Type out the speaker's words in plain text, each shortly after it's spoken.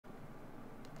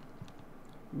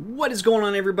What is going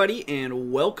on, everybody,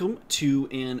 and welcome to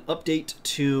an update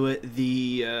to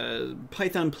the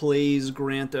Python Plays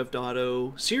Grand Theft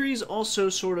Auto series, also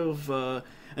sort of an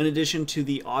addition to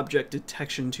the object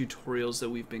detection tutorials that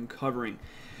we've been covering.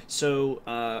 So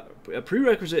a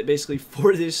prerequisite basically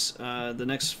for this, the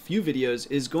next few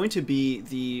videos, is going to be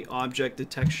the object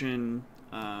detection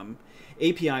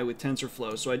API with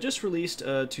TensorFlow. So I just released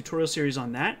a tutorial series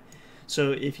on that.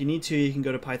 So if you need to, you can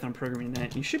go to Python Programming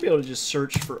Net. You should be able to just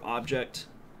search for object,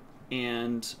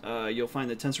 and you'll find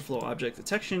the TensorFlow Object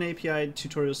Detection API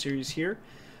tutorial series here.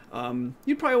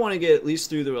 You'd probably want to get at least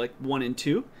through the 1 and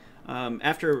 2.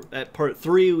 At part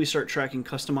 3, we start tracking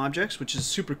custom objects, which is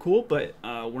super cool, but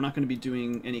we're not going to be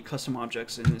doing any custom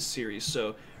objects in this series,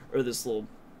 or this little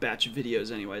batch of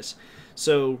videos anyways.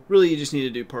 So really you just need to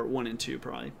do part 1 and 2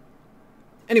 probably.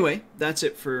 Anyway, that's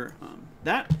it for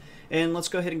that. And let's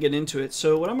go ahead and get into it.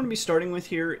 So what I'm going to be starting with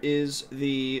here is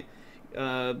the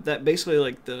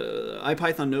basically the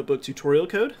IPython notebook tutorial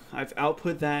code. I've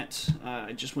output that.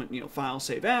 I just went file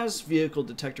save as vehicle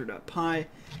detector.py,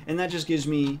 and that just gives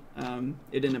me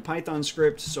it in a Python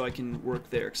script so I can work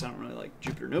there because I don't really like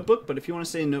Jupyter Notebook. But if you want to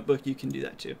stay in Notebook, you can do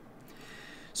that too.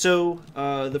 So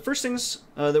the first things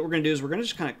that we're going to do is we're going to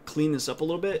just kind of clean this up a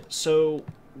little bit. So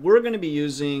we're going to be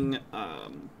using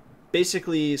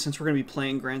basically, since we're going to be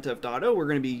playing Grand Theft Auto, we're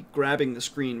going to be grabbing the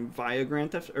screen via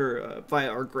via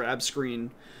our grab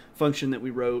screen function that we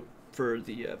wrote for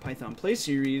the Python Play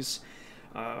series,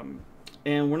 and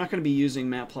we're not going to be using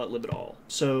matplotlib at all.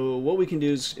 So what we can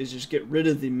do is just get rid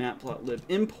of the matplotlib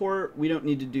import. We don't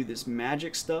need to do this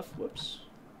magic stuff. Whoops.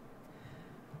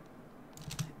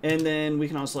 And then we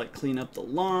can also clean up the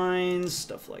lines,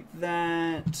 stuff like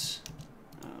that.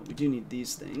 We do need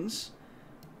these things.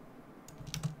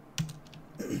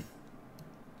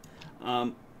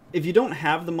 If you don't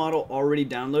have the model already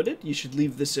downloaded, you should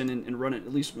leave this in and run it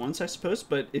at least once, I suppose.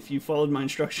 But if you followed my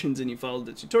instructions and you followed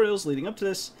the tutorials leading up to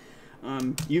this,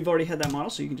 you've already had that model,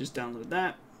 so you can just download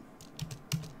that.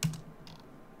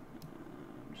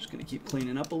 I'm just going to keep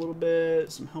cleaning up a little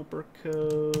bit, some helper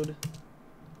code.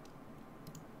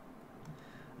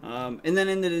 And then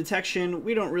in the detection,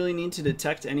 we don't really need to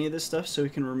detect any of this stuff, so we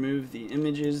can remove the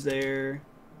images there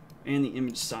and the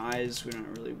image size. We're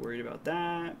not really worried about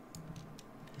that.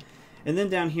 And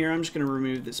then down here, I'm just going to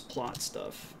remove this plot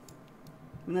stuff,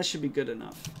 and that should be good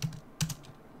enough.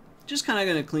 Just kind of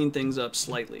going to clean things up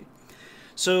slightly.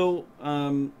 So,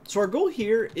 so our goal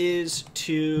here is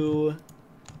to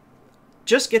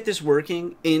just get this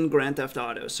working in Grand Theft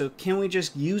Auto. So can we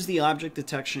just use the object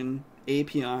detection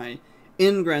API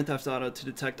in Grand Theft Auto to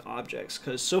detect objects?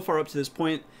 Because so far up to this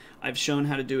point, I've shown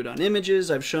how to do it on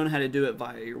images, I've shown how to do it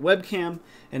via your webcam,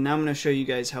 and now I'm going to show you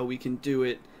guys how we can do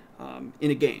it in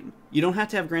a game. You don't have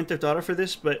to have Grand Theft Auto for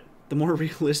this, but the more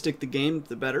realistic the game,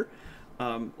 the better.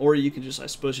 Or you can just, I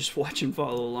suppose, just watch and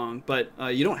follow along. But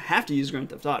you don't have to use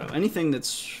Grand Theft Auto. Anything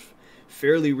that's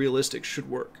fairly realistic should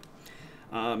work.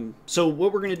 So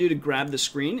what we're going to do to grab the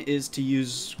screen is to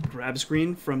use grab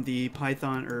screen from the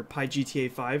Python or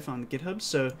PyGTA5 on GitHub.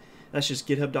 So that's just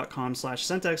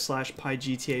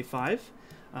github.com/syntax/PyGTA5.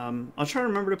 I'll try to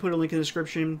remember to put a link in the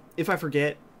description. If I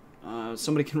forget,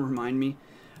 somebody can remind me.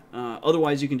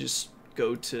 Otherwise, you can just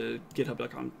go to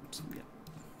github.com. Yeah.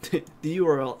 The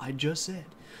URL I just said.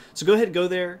 So go ahead and go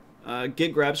there,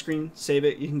 get grab screen, save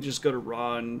it. You can just go to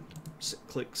raw and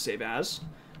click save as.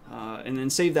 And then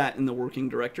save that in the working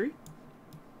directory.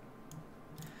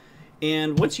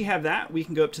 And once you have that, we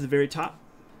can go up to the very top.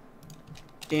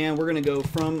 And we're going to go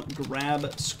from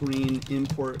grab screen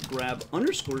import grab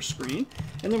underscore screen.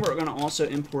 And then we're going to also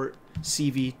import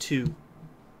CV2.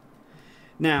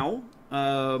 Now,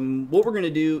 what we're going to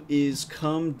do is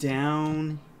come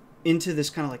down into this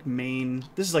kind of main,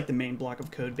 this is the main block of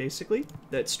code basically,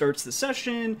 that starts the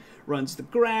session, runs the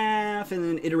graph, and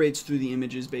then iterates through the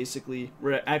images basically,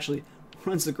 where it actually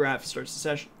runs the graph, starts the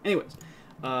session. Anyways,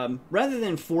 rather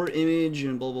than for image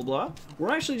and blah blah blah, we're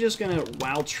actually just gonna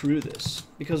while true this,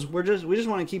 because we just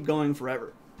want to keep going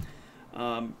forever.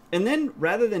 And then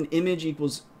rather than image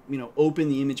equals open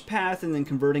the image path and then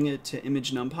converting it to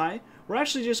image numpy, we're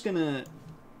actually just gonna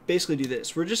basically do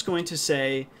this. We're just going to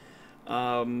say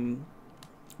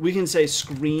we can say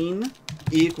screen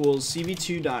equals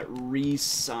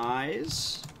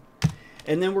cv2.resize,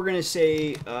 and then we're going to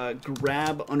say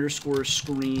grab underscore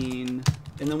screen,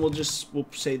 and then we'll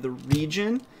say the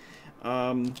region,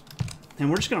 and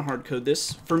we're just going to hard code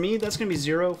this. For me, that's going to be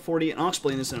 0, 40, and I'll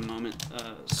explain this in a moment.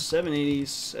 780,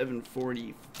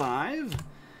 745,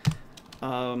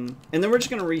 and then we're just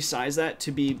going to resize that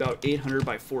to be about 800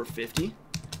 by 450.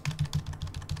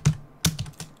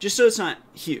 Just so it's not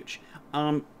huge.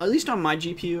 at least on my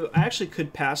GPU, I actually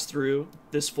could pass through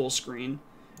this full screen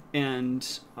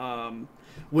and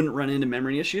wouldn't run into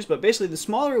memory issues. But basically, the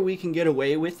smaller we can get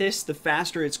away with this, the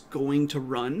faster it's going to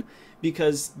run,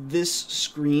 because this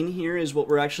screen here is what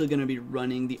we're actually going to be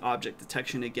running the object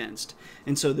detection against.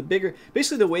 And so the bigger,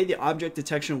 basically the way the object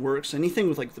detection works, anything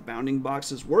with like the bounding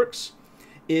boxes works,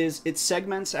 is it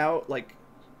segments out like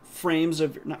frames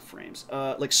of, not frames,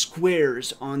 like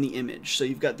squares on the image. So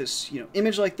you've got this,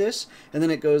 image like this, and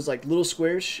then it goes like little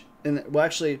squares, and well,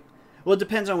 actually, well, it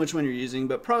depends on which one you're using,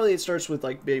 but probably it starts with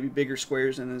like maybe bigger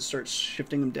squares and then it starts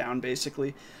shifting them down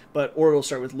basically, or it'll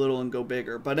start with little and go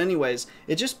bigger. But anyways,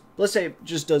 it just, let's say it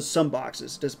just does some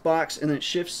boxes, does box, and then it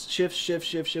shifts,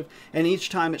 and each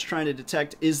time it's trying to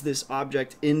detect, is this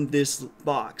object in this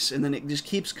box? And then it just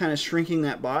keeps kind of shrinking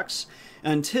that box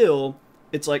until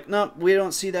it's like, no, we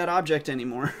don't see that object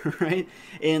anymore, right?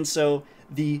 And so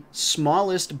the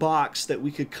smallest box that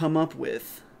we could come up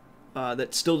with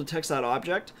that still detects that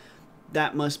object,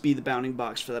 that must be the bounding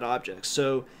box for that object.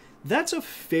 So that's a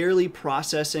fairly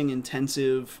processing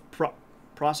intensive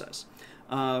process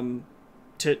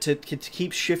to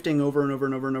keep shifting over and over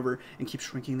and over and over and keep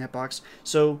shrinking that box.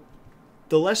 So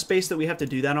the less space that we have to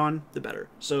do that on, the better.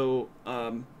 So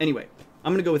anyway,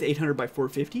 I'm gonna go with 800 by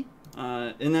 450,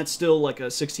 and that's still like a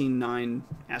 16:9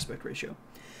 aspect ratio.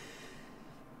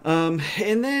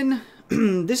 And then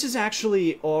this is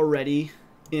actually already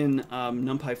in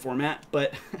NumPy format,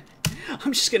 but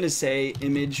I'm just gonna say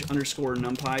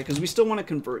image_NumPy because we still want to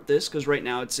convert this, because right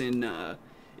now it's in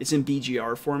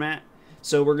BGR format.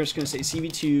 So we're just gonna say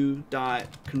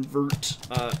cv2.convert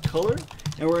color,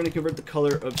 and we're gonna convert the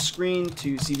color of screen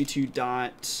to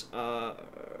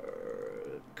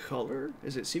cv2.color.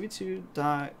 Is it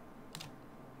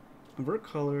cv2.convert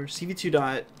color?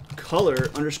 cv2.color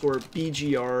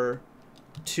 _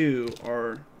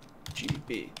 BGR2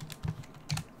 RGB.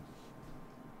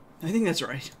 I think that's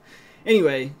right.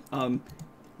 Anyway, I'm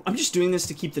just doing this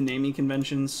to keep the naming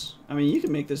conventions. I mean, you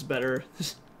can make this better.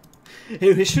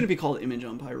 It shouldn't be called image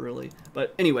NumPy, really.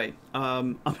 But anyway,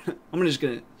 I'm just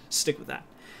going to stick with that.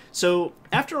 So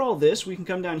after all this, we can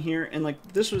come down here, and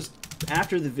like this was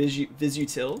after the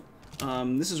visutil.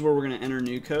 This is where we're going to enter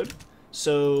new code.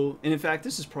 So, and in fact,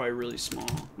 this is probably really small.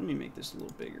 Let me make this a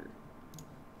little bigger.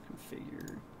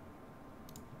 Configure.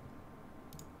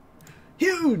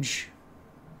 Huge!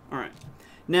 All right.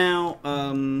 Now,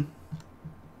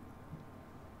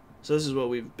 so this is what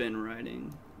we've been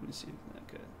writing. Let me see if that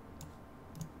good.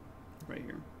 Right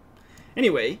here.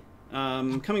 Anyway,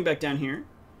 coming back down here,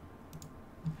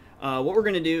 what we're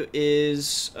going to do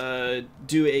is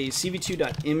do a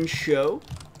cv2.imShow,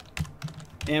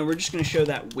 and we're just going to show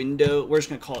that window. We're just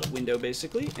going to call it window,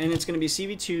 basically, and it's going to be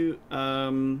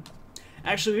cv2.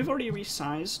 Actually, we've already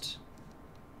resized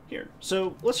here,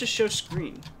 so let's just show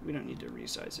screen. We don't need to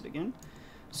resize it again.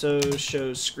 So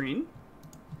show screen,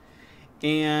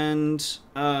 and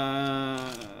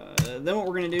then what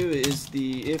we're going to do is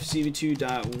the if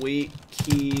cv2.wait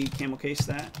key camel case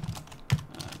that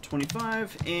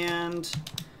 25 and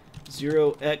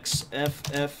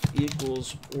 0xff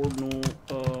equals ordinal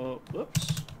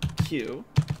whoops q.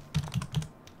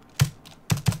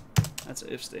 That's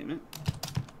an if statement.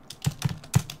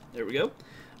 There we go.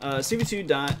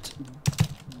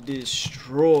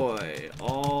 cv2.destroy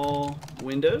all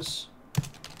windows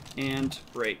and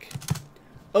break.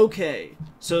 Okay,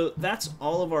 so that's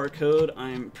all of our code,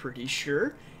 I'm pretty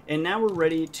sure. And now we're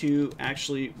ready to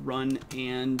actually run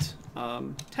and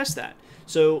test that.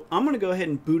 So I'm going to go ahead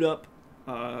and boot up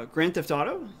Grand Theft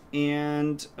Auto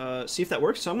and see if that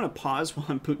works. So I'm going to pause while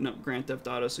I'm booting up Grand Theft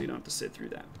Auto so you don't have to sit through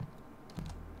that.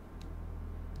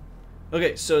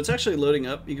 Okay, so it's actually loading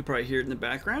up. You can probably hear it in the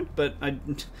background, but I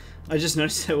just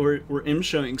noticed that we're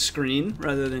showing screen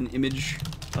rather than image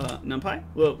NumPy.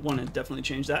 We'll want to definitely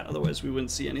change that, otherwise we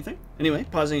wouldn't see anything. Anyway,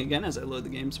 pausing again as I load the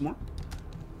game some more.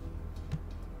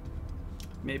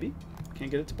 Maybe. Can't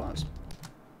get it to pause.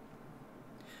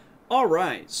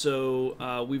 Alright,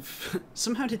 so we've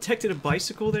somehow detected a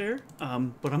bicycle there,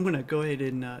 but I'm going to go ahead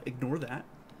and ignore that.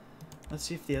 Let's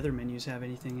see if the other menus have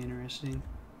anything interesting.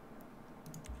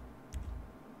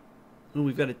 Oh,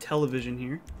 we've got a television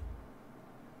here.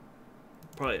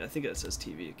 Probably, I think that says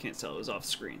TV. I can't tell. It was off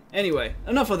screen. Anyway,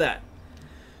 enough of that.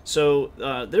 So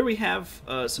there we have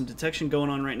some detection going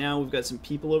on right now. We've got some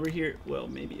people over here. Well,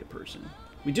 maybe a person.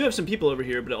 We do have some people over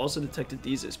here, but it also detected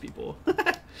these as people.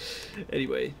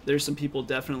 Anyway, there's some people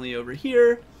definitely over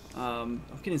here. I'm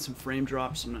getting some frame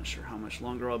drops. I'm not sure how much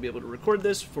longer I'll be able to record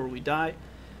this before we die.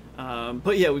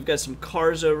 But yeah, we've got some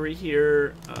cars over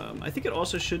here. I think it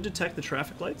also should detect the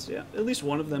traffic lights. Yeah, at least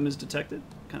one of them is detected,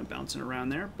 kind of bouncing around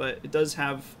there. But it does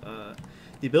have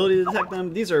the ability to detect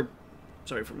them. These are,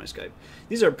 sorry for my Skype,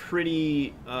 these are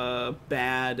pretty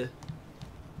bad.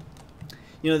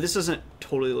 You know, this doesn't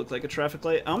totally look like a traffic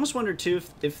light. I almost wonder too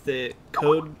if the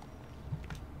code...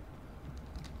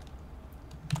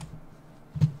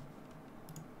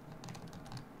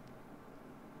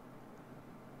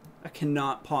 I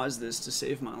cannot pause this to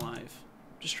save my life.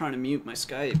 I'm just trying to mute my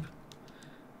Skype.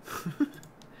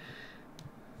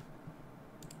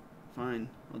 Fine,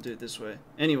 I'll do it this way.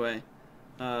 Anyway,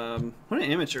 what an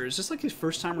amateur. Is this like his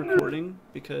first time recording?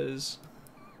 Because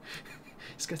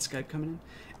he's got Skype coming in.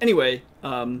 Anyway,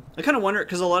 I kind of wonder,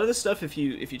 because a lot of this stuff, if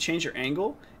you change your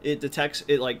angle, it detects,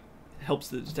 it like helps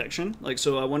the detection. Like,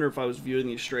 so I wonder if I was viewing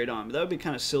these straight on, but that would be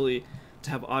kind of silly to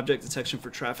have object detection for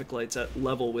traffic lights at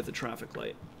level with a traffic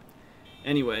light.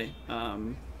 Anyway,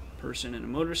 person in a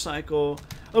motorcycle.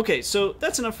 Okay, so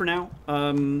that's enough for now.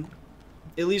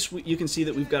 At least you can see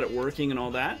that we've got it working and all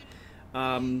that.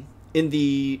 In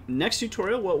the next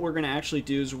tutorial, what we're going to actually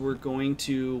do is we're going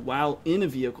to, while in a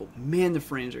vehicle, man, the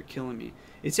frames are killing me.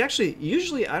 It's actually,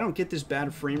 usually I don't get this bad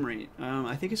a frame rate.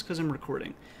 I think it's because I'm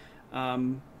recording.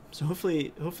 So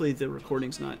hopefully the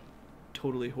recording's not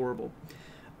totally horrible.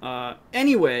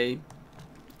 Anyway,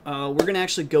 we're going to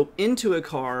actually go into a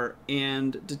car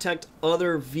and detect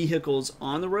other vehicles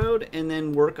on the road, and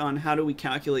then work on how do we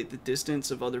calculate the distance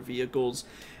of other vehicles.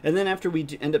 And then after we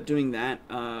end up doing that,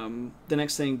 the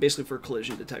next thing, basically for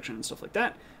collision detection and stuff like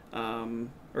that,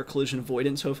 or collision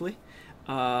avoidance, hopefully.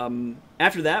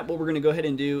 After that, what we're going to go ahead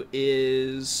and do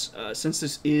is, since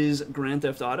this is Grand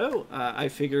Theft Auto, I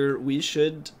figure we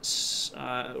should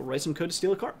write some code to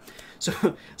steal a car. So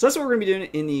that's what we're going to be doing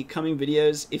in the coming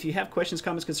videos. If you have questions,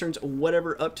 comments, concerns,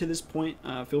 whatever up to this point,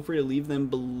 feel free to leave them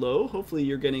below. Hopefully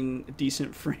you're getting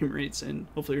decent frame rates, and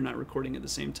hopefully you're not recording at the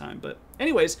same time. But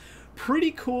anyways,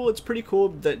 pretty cool. It's pretty cool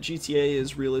that GTA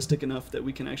is realistic enough that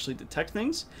we can actually detect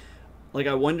things. Like,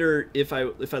 I wonder if I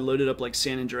loaded up like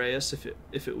San Andreas, if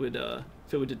it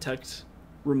would detect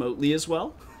remotely as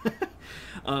well.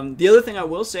 The other thing I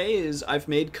will say is I've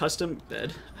made custom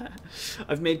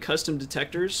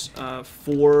detectors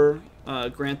for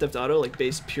Grand Theft Auto, like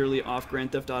based purely off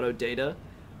Grand Theft Auto data,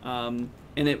 and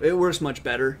it works much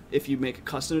better if you make a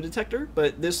custom detector.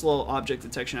 But this little object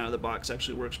detection out of the box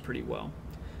actually works pretty well,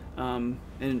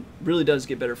 and really does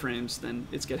get better frames than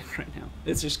it's getting right now.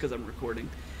 It's just because I'm recording.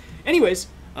 Anyways,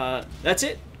 that's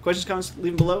it. Questions, comments,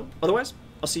 leave them below. Otherwise,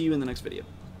 I'll see you in the next video.